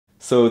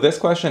So this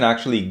question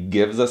actually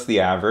gives us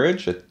the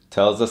average. It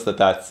tells us that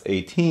that's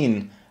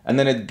 18, and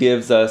then it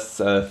gives us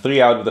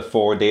 3 out of the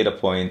 4 data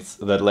points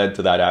that led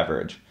to that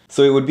average.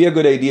 So it would be a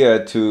good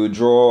idea to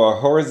draw a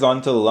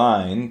horizontal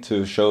line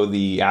to show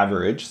the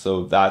average,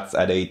 so that's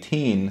at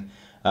 18,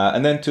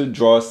 and then to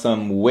draw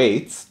some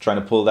weights trying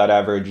to pull that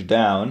average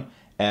down,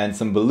 and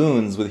some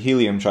balloons with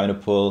helium trying to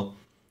pull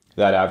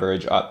that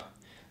average up.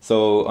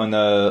 So on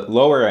the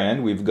lower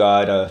end, we've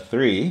got a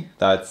 3,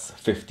 that's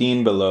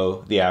 15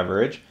 below the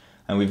average,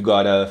 and we've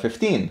got a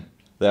 15,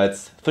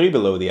 that's 3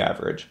 below the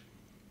average.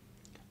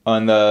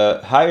 On the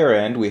higher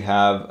end, we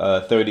have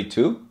a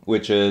 32,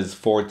 which is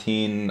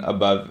 14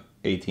 above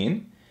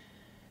 18.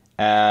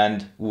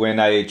 And when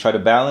I try to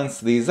balance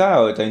these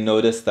out, I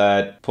notice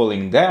that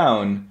pulling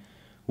down,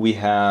 we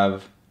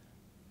have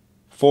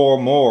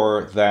 4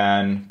 more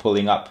than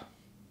pulling up.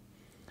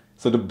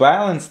 So to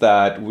balance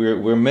that,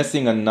 we're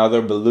missing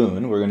another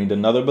balloon. We're going to need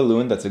another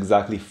balloon that's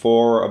exactly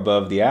 4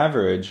 above the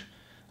average,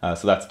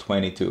 so that's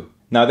 22.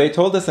 Now they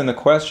told us in the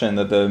question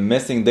that the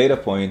missing data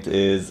point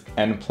is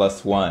n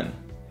plus 1.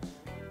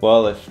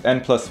 Well, if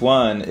n plus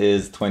 1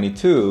 is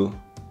 22,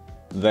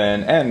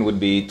 then n would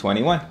be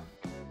 21.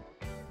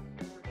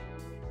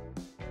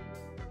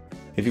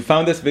 If you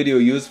found this video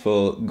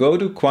useful, go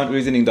to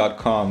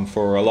quantreasoning.com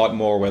for a lot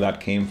more where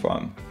that came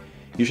from.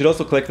 You should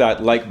also click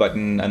that like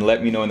button and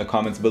let me know in the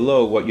comments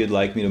below what you'd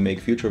like me to make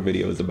future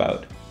videos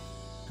about.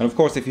 And of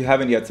course, if you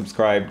haven't yet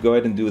subscribed, go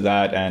ahead and do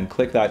that and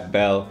click that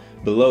bell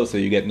below so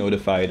you get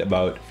notified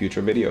about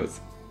future videos.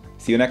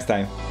 See you next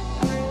time.